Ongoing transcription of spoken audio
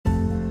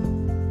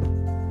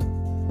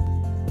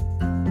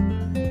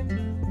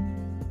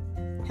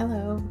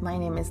My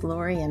name is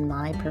Lori and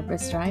my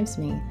purpose drives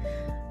me.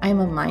 I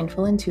am a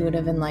mindful,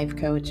 intuitive, and life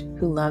coach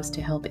who loves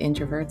to help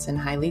introverts and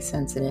highly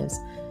sensitives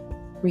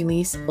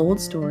release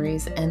old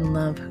stories and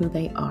love who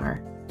they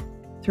are.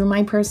 Through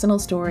my personal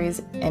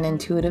stories and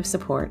intuitive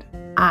support,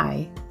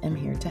 I am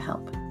here to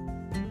help.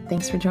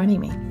 Thanks for joining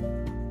me.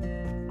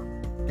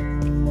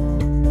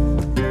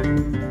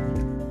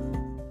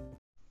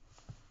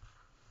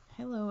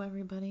 Hello,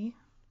 everybody.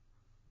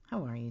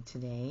 How are you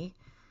today?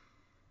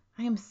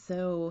 I am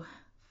so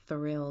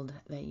thrilled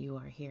that you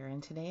are here.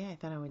 And today I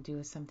thought I would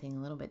do something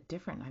a little bit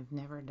different. I've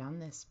never done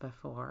this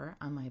before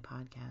on my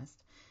podcast.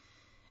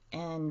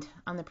 And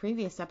on the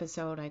previous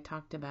episode, I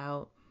talked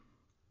about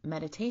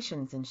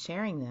meditations and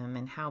sharing them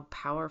and how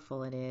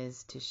powerful it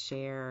is to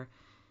share,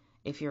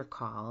 if you're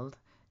called,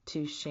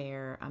 to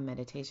share a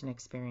meditation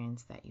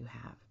experience that you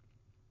have.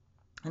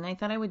 And I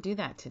thought I would do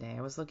that today.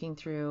 I was looking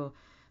through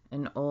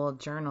an old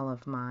journal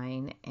of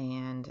mine,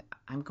 and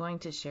I'm going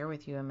to share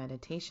with you a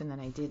meditation that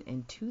I did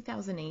in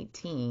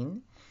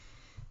 2018,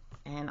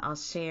 and I'll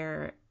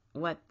share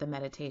what the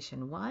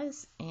meditation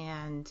was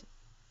and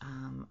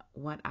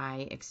what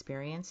I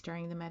experienced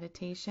during the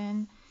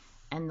meditation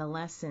and the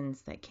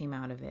lessons that came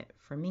out of it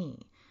for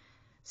me.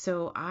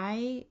 So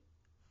I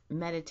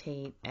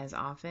meditate as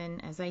often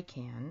as I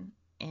can,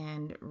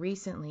 and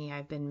recently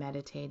I've been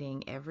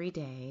meditating every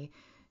day,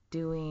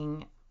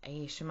 doing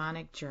a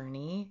shamanic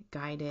journey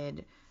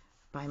guided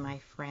by my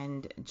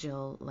friend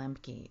Jill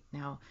Lemke.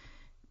 Now,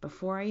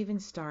 before I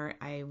even start,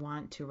 I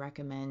want to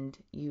recommend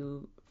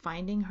you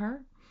finding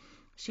her.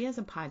 She has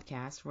a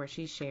podcast where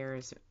she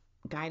shares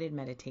guided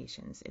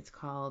meditations. It's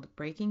called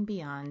Breaking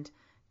Beyond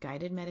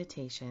Guided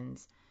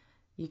Meditations.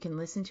 You can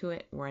listen to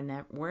it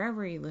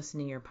wherever you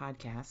listen to your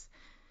podcasts.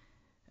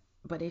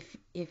 But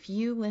if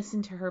you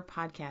listen to her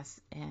podcast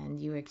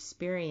and you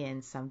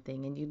experience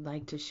something and you'd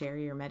like to share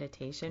your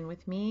meditation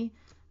with me,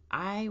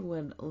 I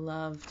would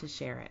love to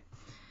share it.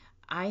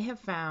 I have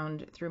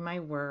found through my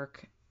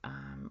work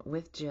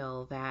with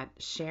Jill that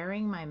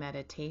sharing my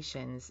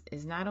meditations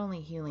is not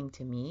only healing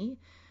to me,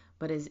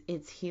 but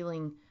it's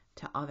healing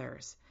to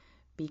others.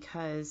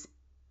 Because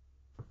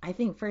I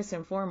think first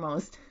and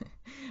foremost,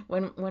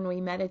 when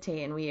we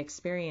meditate and we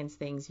experience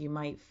things, you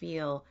might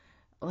feel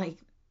like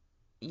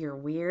you're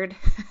weird.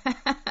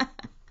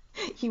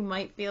 You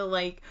might feel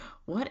like,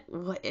 what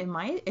am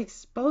I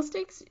supposed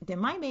to,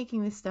 am I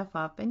making this stuff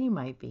up? And you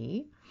might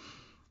be.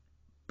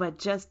 But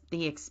just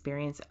the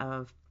experience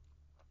of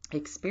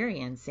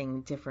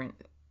experiencing different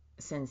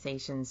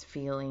sensations,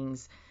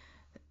 feelings,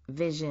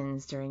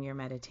 visions during your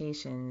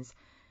meditations,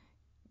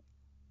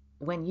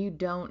 when you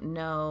don't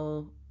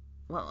know,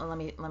 well,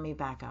 let me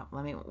back up.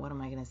 What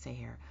am I going to say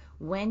here?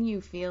 When you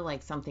feel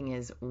like something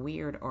is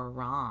weird or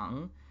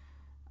wrong,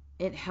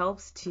 it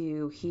helps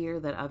to hear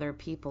that other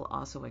people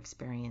also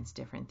experience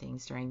different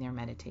things during their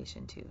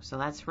meditation too. So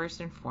that's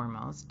first and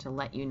foremost, to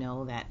let you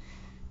know that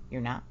you're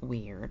not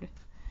weird.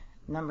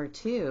 Number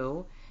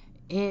two,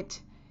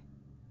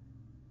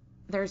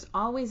 there's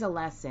always a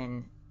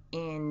lesson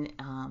in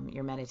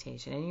your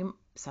meditation, and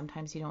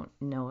sometimes you don't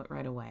know it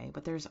right away,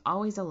 but there's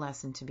always a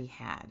lesson to be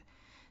had.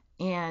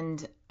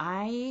 And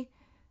I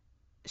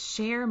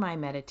share my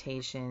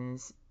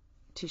meditations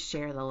to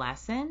share the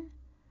lesson,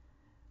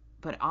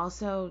 but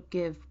also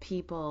give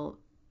people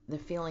the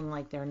feeling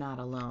like they're not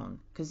alone.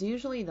 Because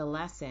usually the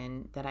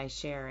lesson that I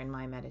share in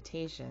my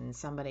meditation,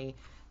 somebody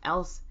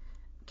else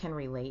can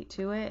relate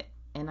to it,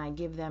 and I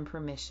give them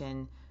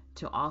permission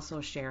to also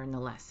share in the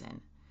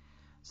lesson.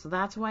 So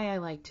that's why I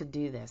like to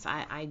do this.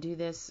 I do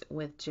this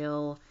with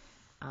Jill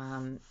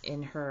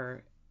in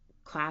her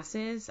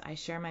classes. I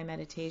share my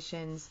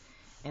meditations,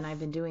 and I've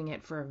been doing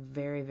it for a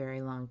very,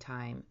 very long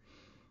time.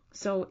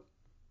 So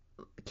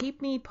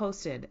keep me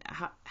posted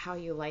how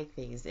you like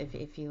these.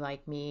 If you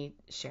like me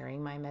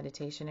sharing my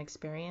meditation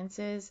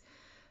experiences,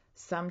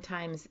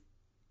 sometimes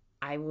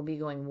I will be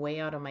going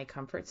way out of my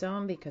comfort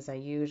zone because I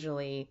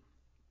usually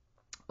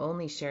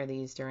only share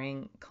these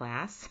during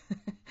class.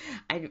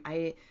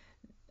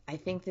 I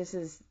think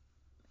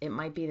it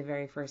might be the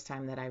very first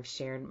time that I've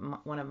shared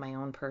one of my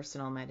own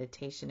personal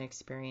meditation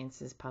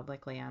experiences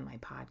publicly on my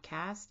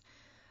podcast.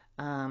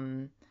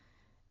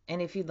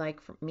 And if you'd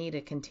like for me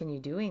to continue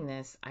doing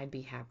this, I'd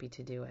be happy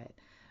to do it.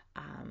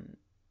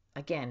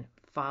 Again,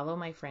 follow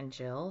my friend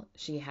Jill.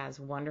 She has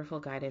wonderful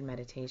guided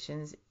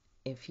meditations.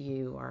 If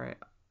you are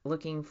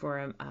looking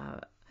for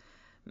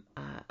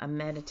a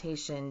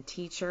meditation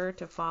teacher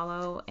to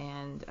follow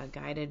and a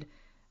guided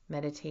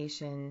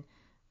meditation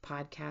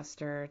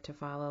podcaster to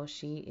follow,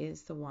 she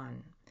is the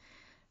one.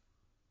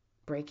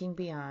 Breaking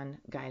Beyond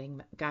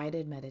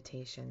Guided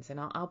Meditations. And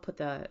I'll put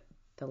the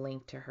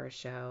link to her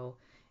show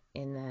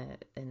in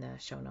the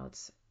show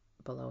notes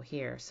below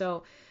here.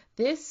 So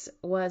this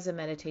was a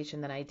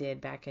meditation that I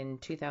did back in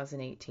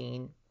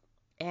 2018,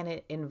 and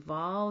it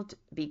involved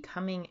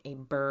becoming a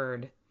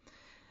bird.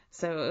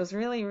 So it was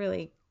really,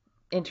 really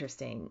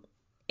interesting.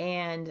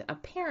 And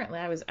apparently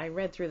I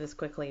read through this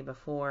quickly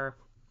before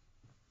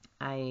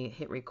I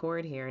hit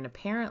record here, and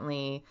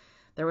apparently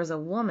there was a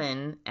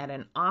woman at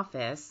an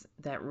office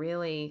that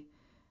really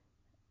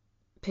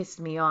pissed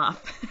me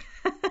off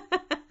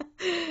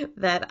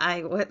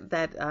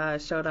that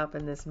showed up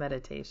in this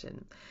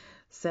meditation.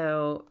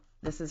 So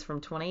this is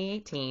from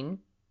 2018,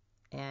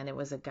 and it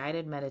was a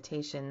guided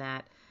meditation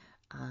that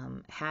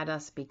had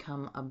us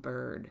become a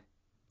bird.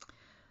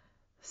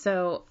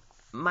 So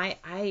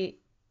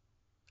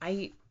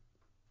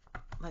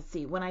let's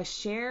see, when I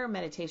share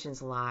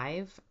meditations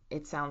live,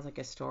 it sounds like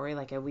a story,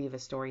 like I weave a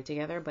story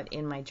together, but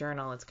in my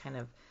journal, it's kind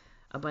of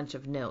a bunch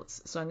of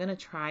notes. So I'm going to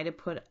try to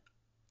put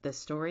the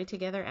story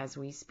together as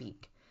we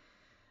speak.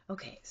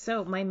 Okay,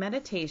 so my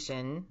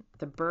meditation,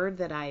 the bird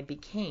that I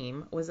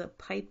became, was a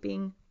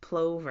piping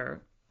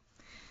plover.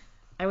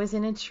 I was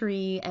in a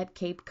tree at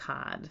Cape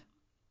Cod,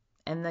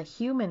 and the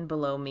human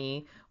below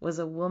me was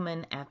a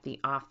woman at the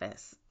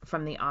office,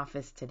 from the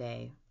office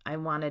today. I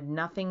wanted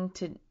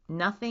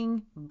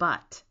nothing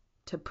but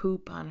to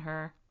poop on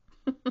her.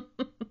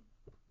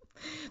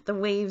 The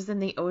waves in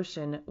the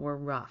ocean were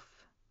rough.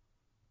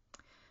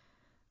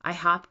 I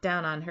hopped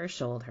down on her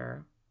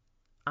shoulder.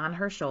 On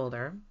her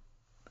shoulder,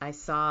 I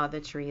saw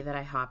the tree that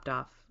I hopped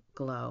off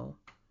glow.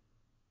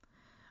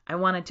 I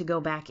wanted to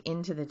go back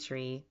into the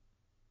tree,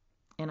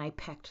 and I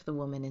pecked the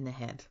woman in the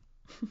head.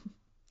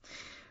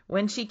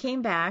 When she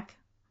came back,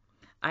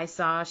 I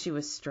saw she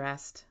was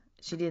stressed.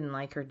 She didn't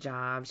like her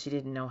job. She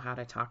didn't know how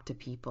to talk to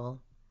people.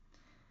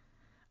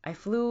 I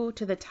flew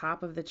to the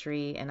top of the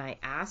tree, and I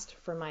asked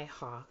for my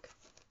hawk.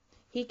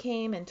 He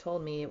came and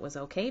told me it was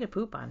okay to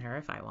poop on her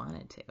if I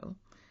wanted to,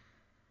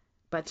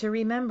 but to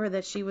remember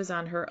that she was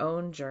on her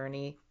own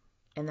journey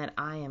and that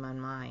I am on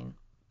mine.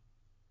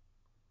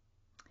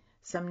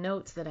 Some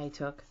notes that I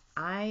took: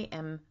 I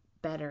am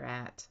better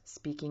at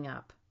speaking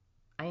up.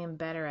 I am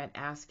better at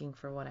asking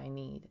for what I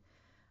need.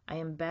 I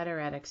am better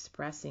at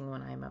expressing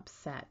when I'm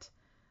upset.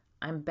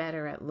 I'm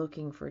better at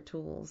looking for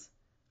tools.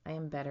 I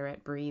am better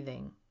at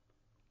breathing.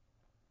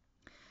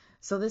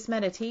 So this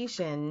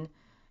meditation,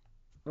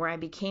 where I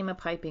became a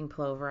piping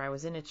plover, I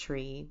was in a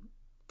tree,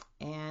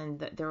 and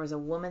there was a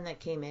woman that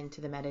came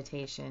into the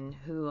meditation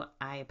who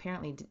I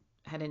apparently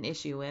had an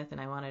issue with, and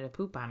I wanted to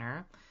poop on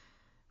her.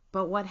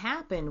 But what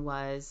happened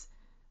was,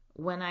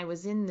 when I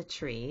was in the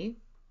tree,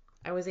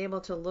 I was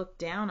able to look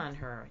down on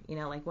her. You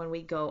know, like when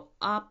we go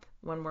up,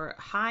 when we're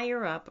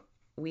higher up,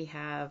 we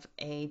have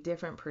a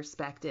different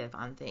perspective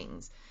on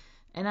things.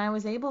 And I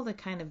was able to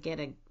kind of get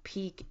a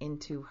peek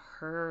into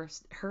her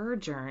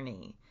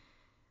journey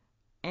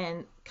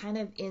and kind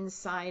of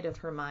inside of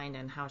her mind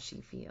and how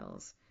she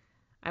feels.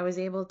 I was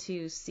able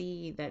to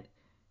see that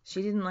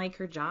she didn't like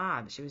her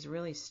job. She was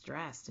really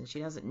stressed, and she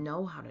doesn't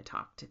know how to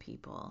talk to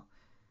people.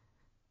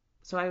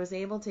 So I was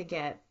able to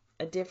get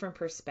a different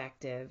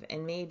perspective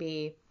and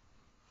maybe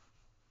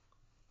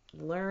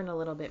learn a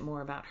little bit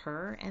more about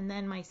her and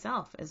then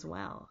myself as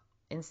well,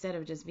 instead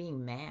of just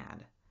being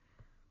mad.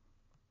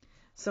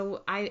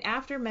 So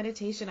after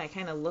meditation, I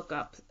kind of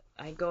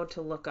go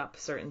to look up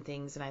certain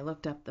things, and I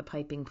looked up the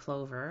piping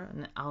plover,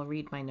 and I'll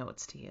read my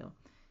notes to you.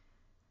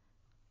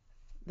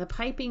 The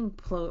piping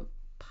plover,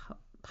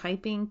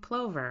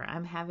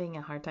 I'm having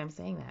a hard time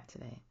saying that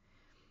today.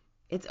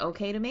 It's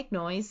okay to make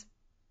noise,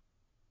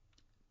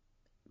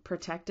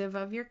 protective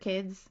of your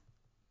kids,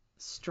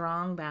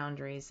 strong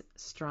boundaries,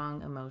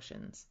 strong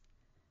emotions.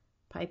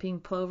 Piping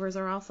plovers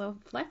are also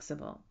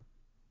flexible.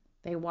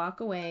 They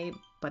walk away,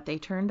 but they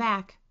turn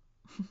back.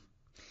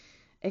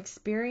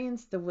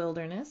 Experience the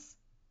wilderness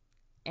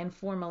and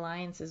form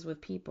alliances with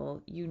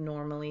people you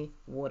normally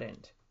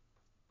wouldn't.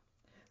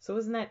 So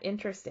isn't that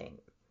interesting?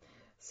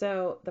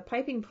 So the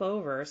piping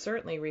plover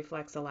certainly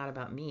reflects a lot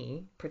about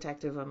me,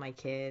 protective of my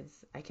kids.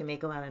 I can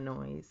make a lot of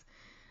noise.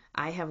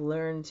 I have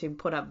learned to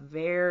put up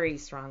very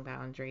strong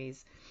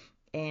boundaries,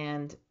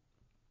 and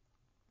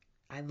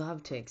I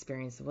love to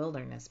experience the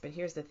wilderness. But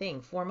here's the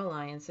thing: form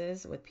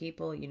alliances with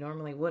people you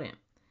normally wouldn't.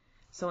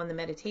 So in the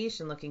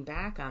meditation, looking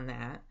back on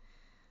that,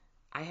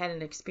 I had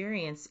an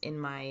experience in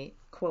my,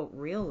 quote,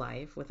 real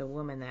life with a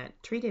woman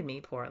that treated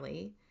me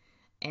poorly.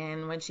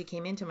 And when she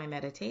came into my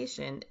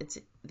meditation, it's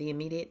the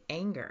immediate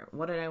anger.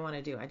 What did I want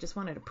to do? I just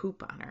wanted to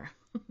poop on her.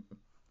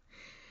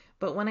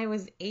 But when I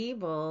was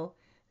able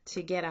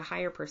to get a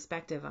higher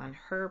perspective on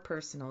her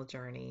personal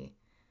journey,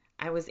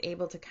 I was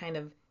able to kind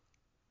of,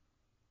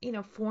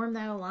 form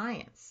that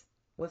alliance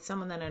with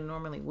someone that I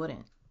normally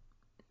wouldn't.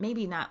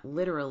 Maybe not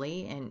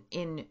literally and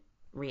in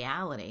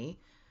reality,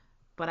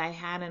 but I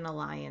had an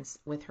alliance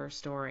with her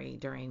story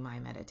during my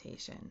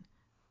meditation,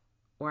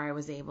 where I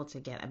was able to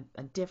get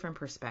a different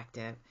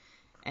perspective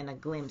and a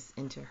glimpse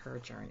into her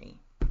journey.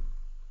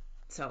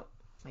 So,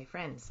 my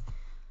friends,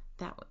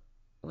 that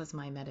was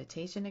my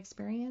meditation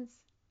experience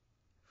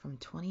from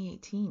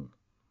 2018.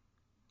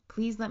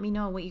 Please let me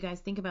know what you guys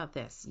think about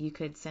this. You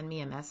could send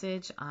me a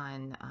message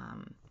on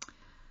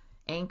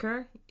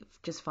Anchor.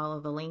 Just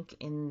follow the link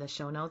in the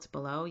show notes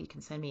below. You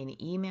can send me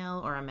an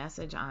email or a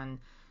message on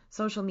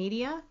social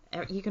media.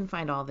 You can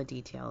find all the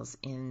details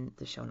in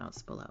the show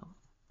notes below.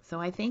 So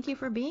I thank you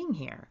for being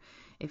here.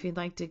 If you'd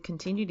like to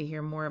continue to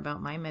hear more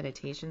about my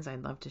meditations,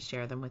 I'd love to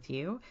share them with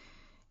you,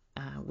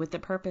 with the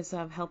purpose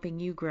of helping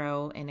you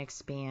grow and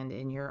expand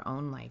in your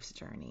own life's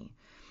journey.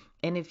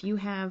 And if you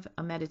have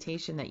a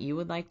meditation that you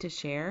would like to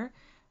share,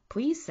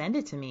 please send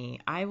it to me.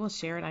 I will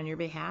share it on your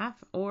behalf.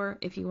 Or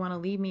if you want to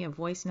leave me a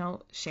voice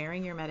note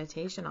sharing your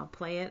meditation, I'll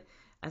play it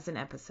as an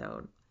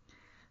episode.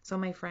 So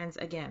my friends,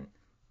 again,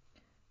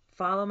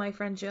 follow my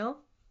friend Jill.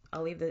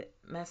 I'll leave the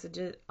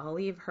messages. I'll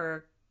leave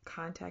her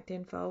contact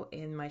info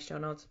in my show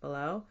notes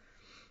below.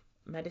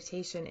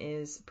 Meditation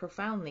is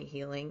profoundly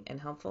healing and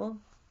helpful.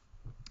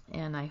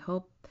 And I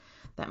hope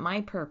that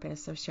my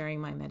purpose of sharing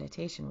my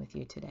meditation with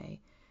you today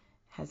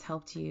has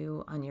helped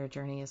you on your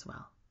journey as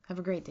well. Have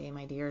a great day,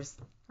 my dears,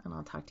 and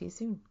I'll talk to you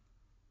soon.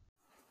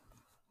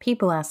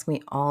 People ask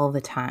me all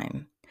the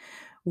time,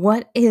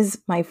 what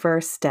is my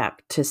first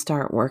step to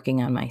start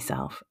working on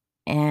myself?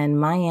 And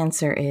my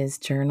answer is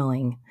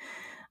journaling.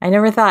 I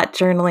never thought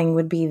journaling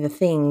would be the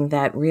thing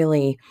that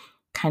really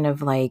kind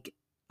of like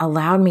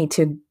allowed me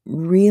to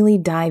really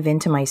dive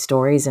into my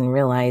stories and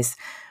realize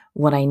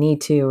what I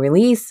need to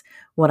release,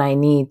 what I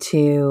need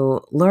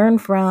to learn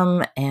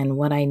from, and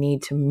what I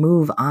need to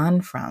move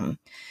on from.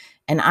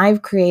 And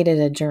I've created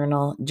a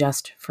journal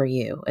just for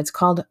you. It's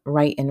called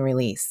Write and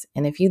Release.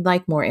 And if you'd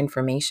like more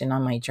information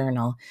on my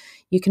journal,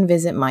 you can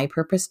visit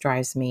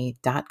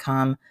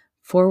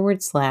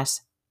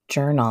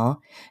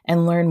mypurposedrivesme.com/journal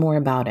and learn more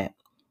about it.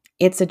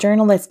 It's a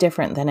journal that's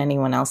different than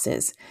anyone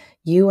else's.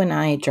 You and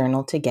I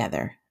journal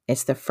together.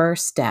 It's the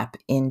first step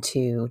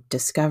into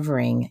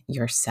discovering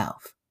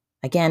yourself.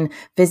 Again,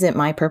 visit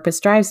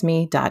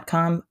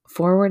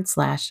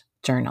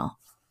mypurposedrivesme.com/journal.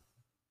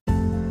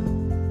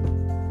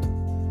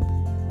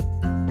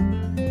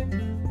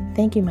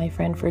 Thank you, my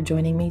friend, for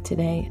joining me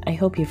today. I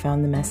hope you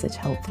found the message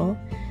helpful.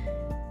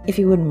 If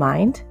you wouldn't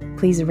mind,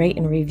 please rate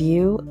and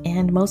review,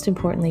 and most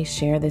importantly,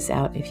 share this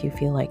out if you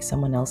feel like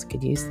someone else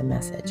could use the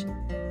message.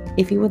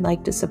 If you would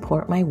like to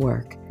support my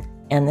work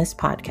and this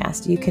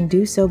podcast, you can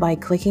do so by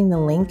clicking the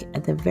link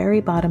at the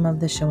very bottom of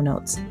the show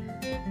notes.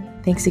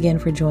 Thanks again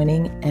for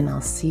joining, and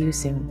I'll see you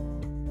soon.